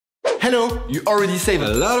Hello! You already save a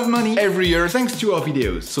lot of money every year thanks to our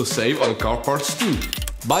videos, so save on car parts too.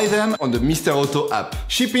 Buy them on the Mr. Auto app.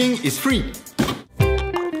 Shipping is free.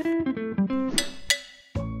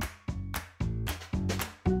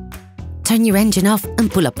 Turn your engine off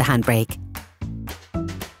and pull up the handbrake.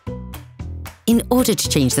 In order to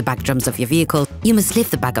change the back drums of your vehicle, you must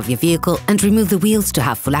lift the back of your vehicle and remove the wheels to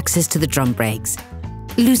have full access to the drum brakes.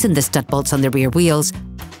 Loosen the stud bolts on the rear wheels,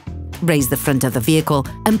 raise the front of the vehicle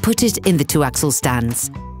and put it in the 2-axle stands.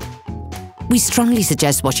 We strongly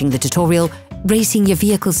suggest watching the tutorial, racing your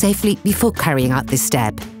vehicle safely before carrying out this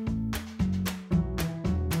step.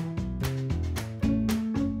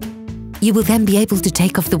 You will then be able to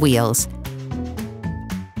take off the wheels.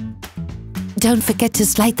 Don't forget to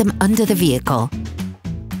slide them under the vehicle.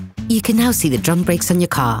 You can now see the drum brakes on your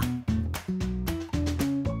car.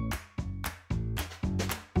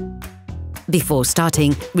 Before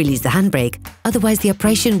starting, release the handbrake, otherwise the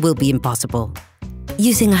operation will be impossible.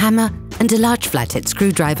 Using a hammer and a large flathead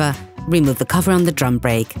screwdriver, remove the cover on the drum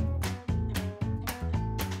brake.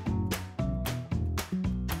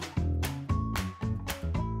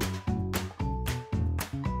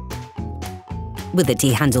 With a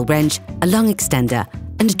T-handle wrench, a long extender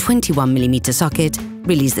and a 21mm socket,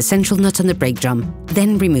 release the central nut on the brake drum,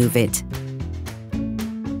 then remove it.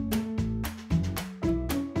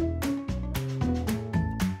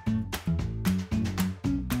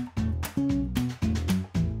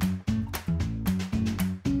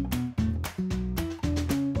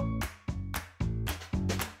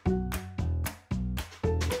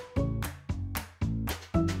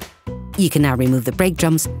 You can now remove the brake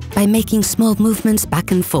drums by making small movements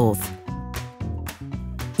back and forth.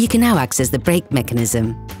 You can now access the brake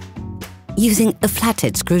mechanism. Using a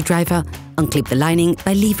flathead screwdriver, unclip the lining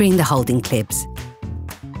by levering the holding clips.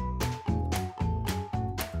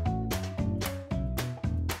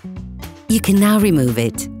 You can now remove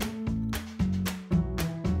it.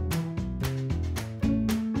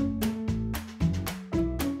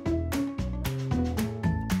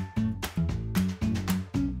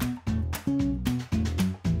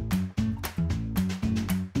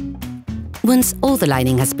 Once all the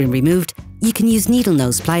lining has been removed, you can use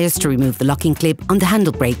Needlenose pliers to remove the locking clip on the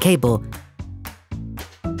handle brake cable.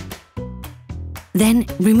 Then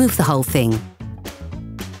remove the whole thing.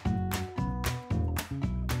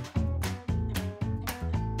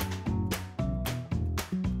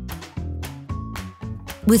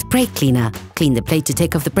 With brake cleaner, clean the plate to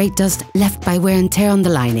take off the brake dust left by wear and tear on the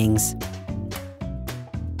linings.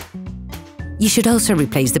 You should also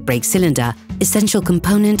replace the brake cylinder, essential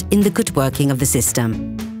component in the good working of the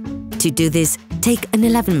system. To do this, take an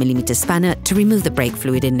 11mm spanner to remove the brake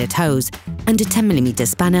fluid inlet hose and a 10mm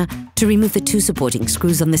spanner to remove the 2 supporting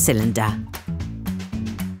screws on the cylinder.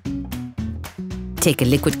 Take a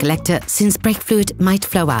liquid collector since brake fluid might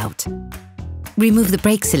flow out. Remove the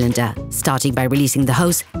brake cylinder, starting by releasing the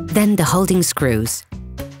hose, then the holding screws.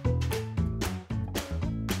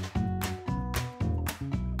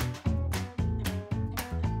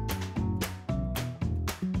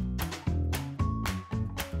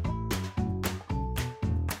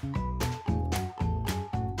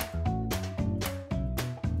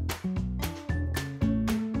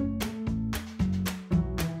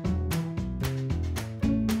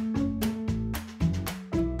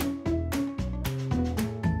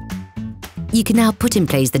 You can now put in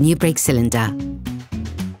place the new brake cylinder.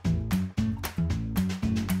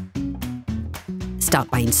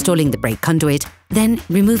 Start by installing the brake conduit, then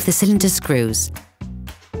remove the cylinder screws.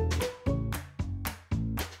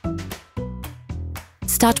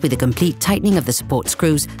 Start with a complete tightening of the support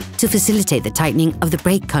screws to facilitate the tightening of the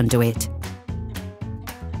brake conduit.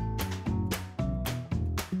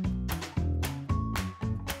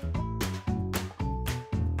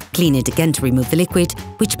 Clean it again to remove the liquid,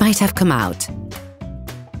 which might have come out.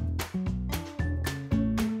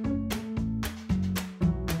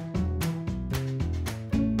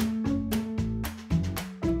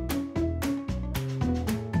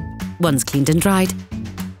 Once cleaned and dried,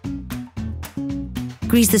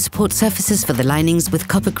 grease the support surfaces for the linings with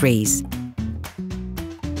copper grease.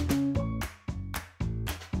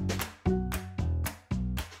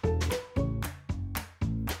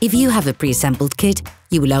 If you have a pre-assembled kit,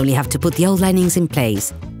 you will only have to put the old linings in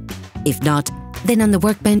place. If not, then on the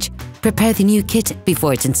workbench, prepare the new kit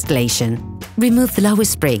before its installation. Remove the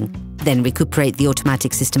lowest spring, then recuperate the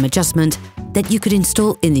automatic system adjustment that you could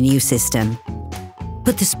install in the new system.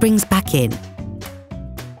 Put the springs back in.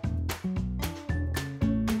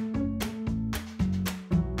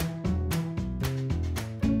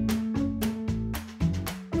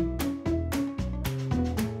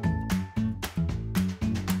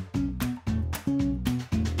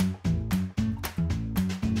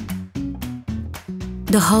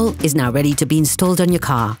 The hull is now ready to be installed on your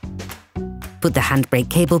car. Put the handbrake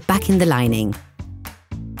cable back in the lining.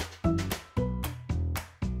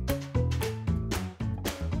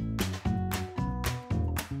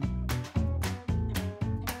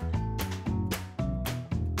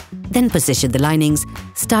 Then position the linings,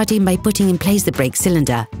 starting by putting in place the brake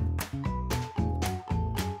cylinder.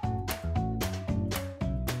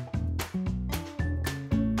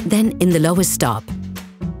 Then in the lowest stop.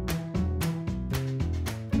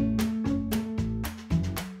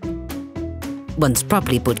 Once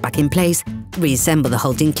properly put back in place, reassemble the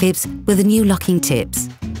holding clips with the new locking tips.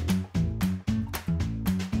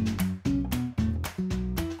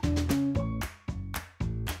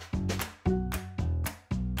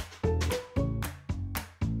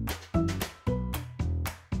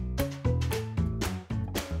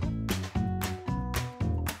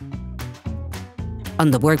 On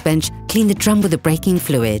the workbench, clean the drum with the braking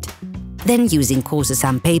fluid. Then, using coarser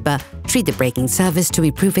sandpaper, treat the braking surface to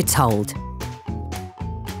improve its hold.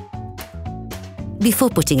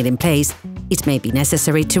 Before putting it in place, it may be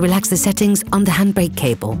necessary to relax the settings on the handbrake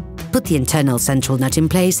cable. Put the internal central nut in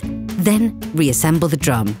place, then reassemble the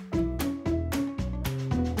drum.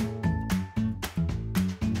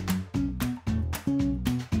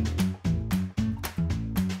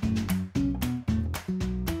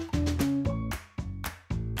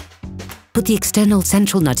 Put the external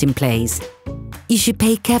central nut in place. You should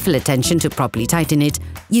pay careful attention to properly tighten it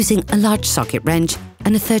using a large socket wrench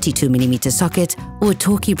and a 32mm socket or a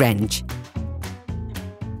Torquey wrench.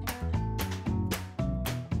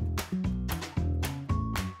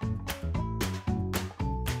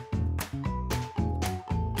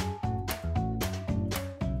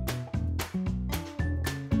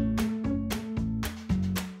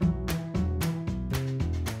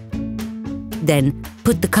 Then,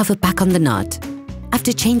 put the cover back on the nut.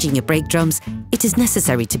 After changing your brake drums, it is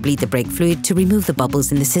necessary to bleed the brake fluid to remove the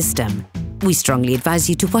bubbles in the system. We strongly advise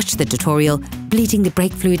you to watch the tutorial Bleeding the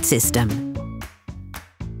Brake Fluid System.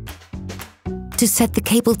 To set the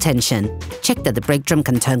cable tension, check that the brake drum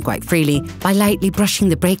can turn quite freely by lightly brushing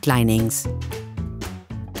the brake linings.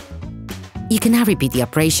 You can now repeat the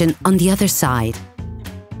operation on the other side.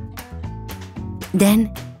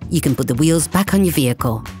 Then, you can put the wheels back on your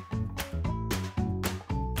vehicle.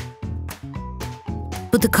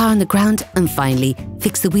 Put the car on the ground and finally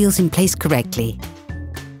fix the wheels in place correctly.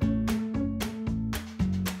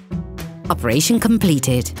 Operation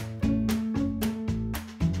completed.